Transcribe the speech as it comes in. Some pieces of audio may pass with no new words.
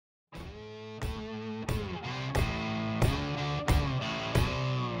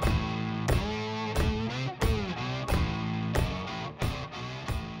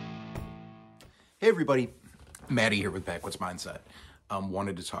Hey everybody, Maddie here with Backwoods Mindset.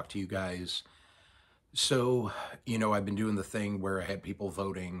 Wanted to talk to you guys. So, I've been doing the thing where I had people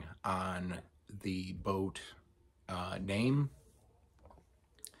voting on the boat name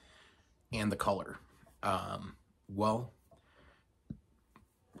and the color. Well,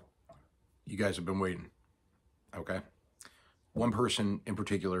 you guys have been waiting, okay? One person in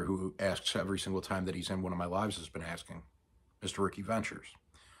particular who asks every single time that he's in one of my lives has been asking, Mr. Ricky Ventures.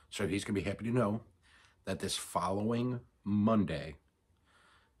 So he's going to be happy to know that this following Monday,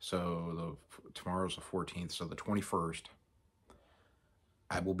 so tomorrow's the 14th, so the 21st,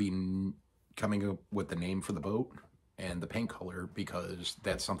 I will be coming up with the name for the boat and the paint color, because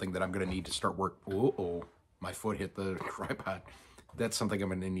that's something that I'm going to need to start my foot hit the tripod. That's something I'm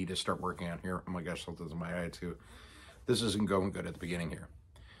going to need to start working on here. Oh my gosh, something's in my eye too. This isn't going good at the beginning here.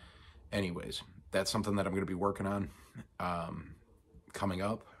 Anyways, that's something that I'm going to be working on coming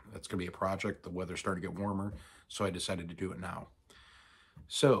up. That's going to be a project. The weather's starting to get warmer, so I decided to do it now.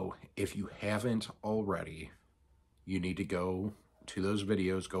 So if you haven't already, you need to go to those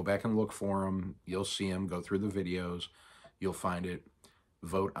videos, go back and look for them. You'll see them, go through the videos. You'll find it.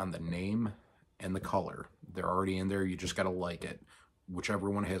 Vote on the name and the color. They're already in there. You just got to like it. Whichever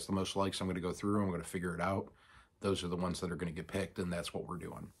one has the most likes, I'm going to go through. I'm going to figure it out. Those are the ones that are going to get picked, and that's what we're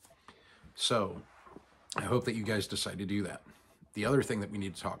doing. So I hope that you guys decide to do that. The other thing that we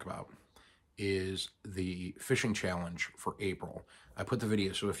need to talk about is the fishing challenge for April. I put the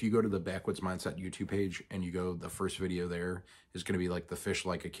video, so if you go to the Backwoods Mindset YouTube page and you go, the first video there is going to be like the Fish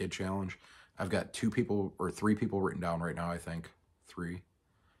Like a Kid challenge. I've got 2 people or 3 people written down right now, I think. 3,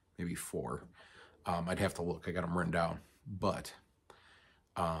 maybe 4. I'd have to look. I got them written down. But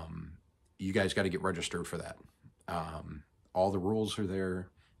you guys got to get registered for that. All the rules are there.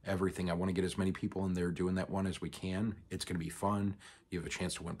 Everything. I want to get as many people in there doing that one as we can. It's going to be fun. You have a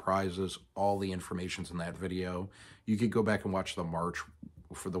chance to win prizes. All the information's in that video. You could go back and watch the March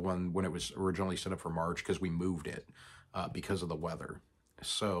for the one when it was originally set up for March, because we moved it because of the weather.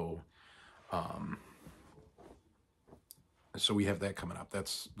 So, so we have that coming up.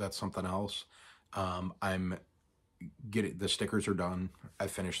 That's something else. The stickers are done. I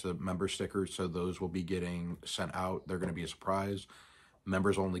finished the member stickers, so those will be getting sent out. They're going to be a surprise.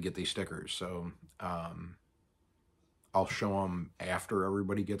 Members only get these stickers, so I'll show them after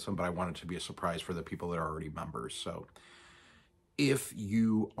everybody gets them, but I want it to be a surprise for the people that are already members. So if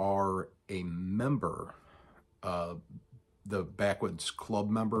you are a member, the Backwoods Club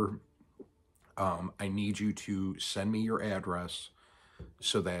member, I need you to send me your address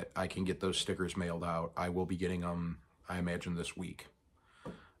so that I can get those stickers mailed out. I will be getting them, I imagine, this week.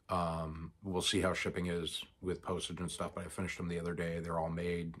 We'll see how shipping is with postage and stuff, but I finished them the other day. They're all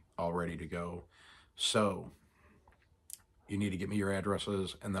made, all ready to go. So you need to get me your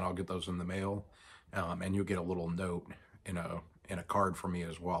addresses, and then I'll get those in the mail. And you'll get a little note in a card from me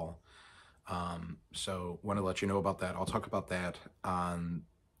as well. So want to let you know about that. I'll talk about that on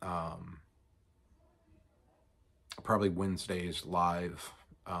probably Wednesdays live.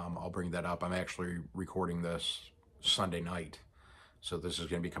 I'll bring that up. I'm actually recording this Sunday night, so this is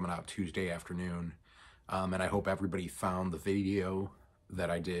going to be coming out Tuesday afternoon. And I hope everybody found the video that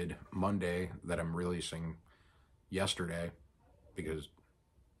I did Monday that I'm releasing yesterday, because,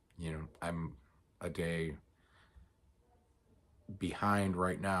 I'm a day behind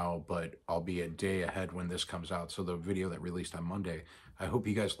right now, but I'll be a day ahead when this comes out. So the video that released on Monday, I hope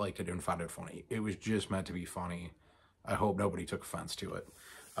you guys liked it and found it funny. It was just meant to be funny. I hope nobody took offense to it.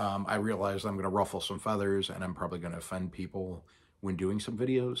 I realize I'm going to ruffle some feathers, and I'm probably going to offend people when doing some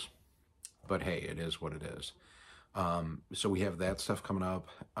videos, but hey, it is what it is. So we have that stuff coming up.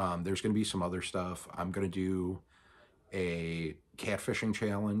 There's going to be some other stuff. I'm going to do a catfishing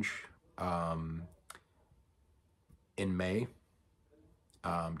challenge in May.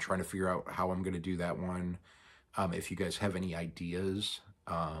 Trying to figure out how I'm going to do that one. If you guys have any ideas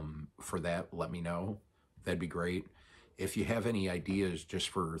for that, let me know. That'd be great. If you have any ideas just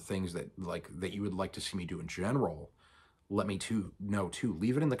for things that you would like to see me do in general, let me know too.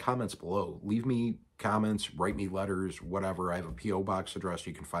 Leave it in the comments below. Leave me comments, write me letters, whatever. I have a P.O. box address.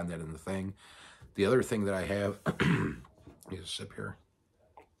 You can find that in the thing. The other thing that I have is a sip here.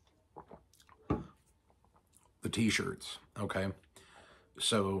 The t-shirts, okay?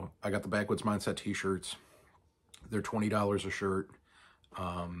 So I got the Backwoods Mindset t-shirts. They're $20 a shirt.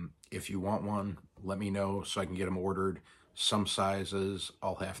 If you want one, let me know so I can get them ordered. Some sizes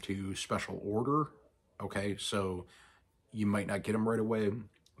I'll have to special order, okay? So you might not get them right away,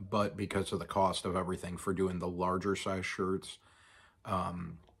 but because of the cost of everything for doing the larger size shirts,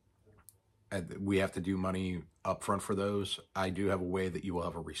 we have to do money up front for those. I do have a way that you will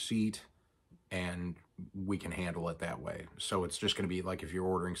have a receipt and we can handle it that way. So it's just going to be like if you're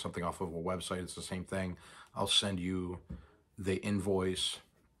ordering something off of a website, it's the same thing. I'll send you the invoice,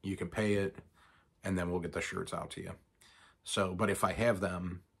 you can pay it, and then we'll get the shirts out to you. So, but if I have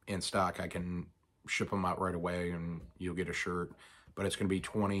them in stock, I can ship them out right away and you'll get a shirt. But it's going to be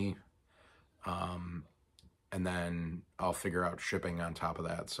 20, and then I'll figure out shipping on top of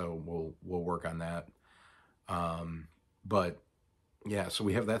that. So we'll work on that. But yeah, so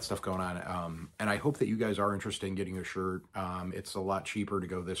we have that stuff going on. And I hope that you guys are interested in getting a shirt. It's a lot cheaper to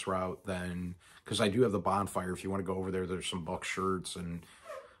go this route than, because I do have the bonfire. If you want to go over there, there's some Buck shirts and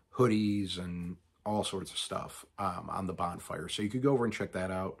hoodies and all sorts of stuff on the bonfire. So you could go over and check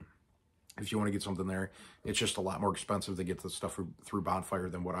that out if you want to get something there. It's just a lot more expensive to get the stuff through bonfire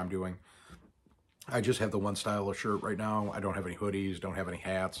than what I'm doing. I just have the one style of shirt right now. I don't have any hoodies, don't have any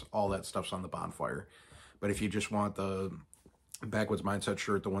hats. All that stuff's on the bonfire. But if you just want the Backwoods Mindset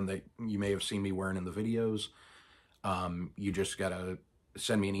shirt, the one that you may have seen me wearing in the videos, you just gotta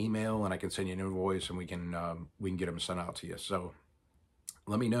send me an email and I can send you an invoice and we can get them sent out to you. So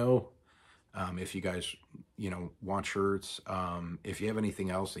let me know if you guys, want shirts. If you have anything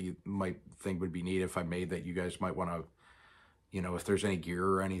else that you might think would be neat if I made that you guys might want to, if there's any gear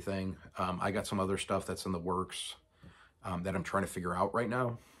or anything. I got some other stuff that's in the works that I'm trying to figure out right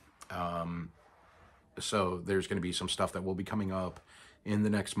now. So there's going to be some stuff that will be coming up in the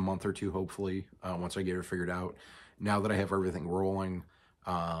next month or two, hopefully, once I get it figured out. Now that I have everything rolling,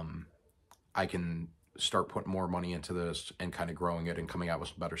 I can start putting more money into this and kind of growing it and coming out with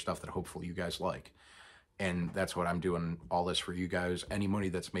some better stuff that hopefully you guys like. And that's what I'm doing, all this for you guys. Any money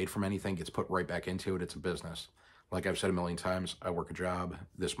that's made from anything gets put right back into it. It's a business. Like I've said a million times, I work a job.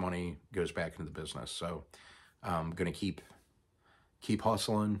 This money goes back into the business. So I'm going to keep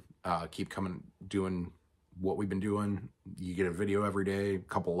hustling, keep doing what we've been doing. You get a video every day, a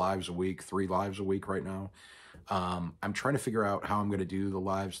couple lives a week, 3 lives a week right now. I'm trying to figure out how I'm going to do the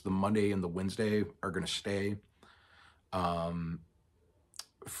lives. The Monday and the Wednesday are going to stay.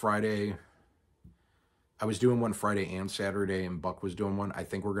 Friday, I was doing one Friday and Saturday, and Buck was doing one. I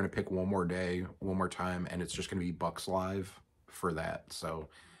think we're going to pick one more day, one more time, and it's just going to be Buck's live for that. So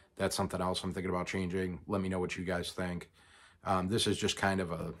that's something else I'm thinking about changing. Let me know what you guys think. This is just kind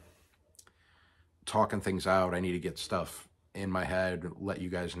of a talking things out. I need to get stuff in my head, let you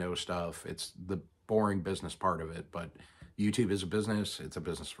guys know stuff. It's the boring business part of it, but YouTube is a business. It's a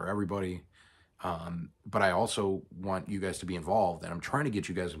business for everybody. But I also want you guys to be involved, and I'm trying to get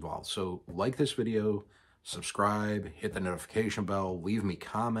you guys involved. So like this video, subscribe, hit the notification bell, leave me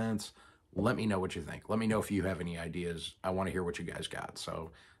comments. Let me know what you think. Let me know if you have any ideas. I want to hear what you guys got.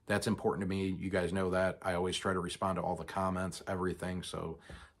 So that's important to me. You guys know that. I always try to respond to all the comments, everything. So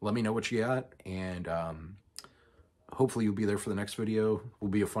let me know what you got, and hopefully you'll be there for the next video. Will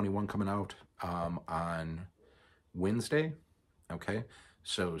be a funny one coming out on Wednesday. Okay,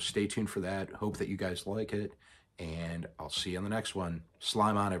 so stay tuned for that. Hope that you guys like it, and I'll see you on the next one.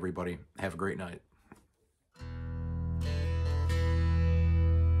 Slime on, everybody. Have a great night.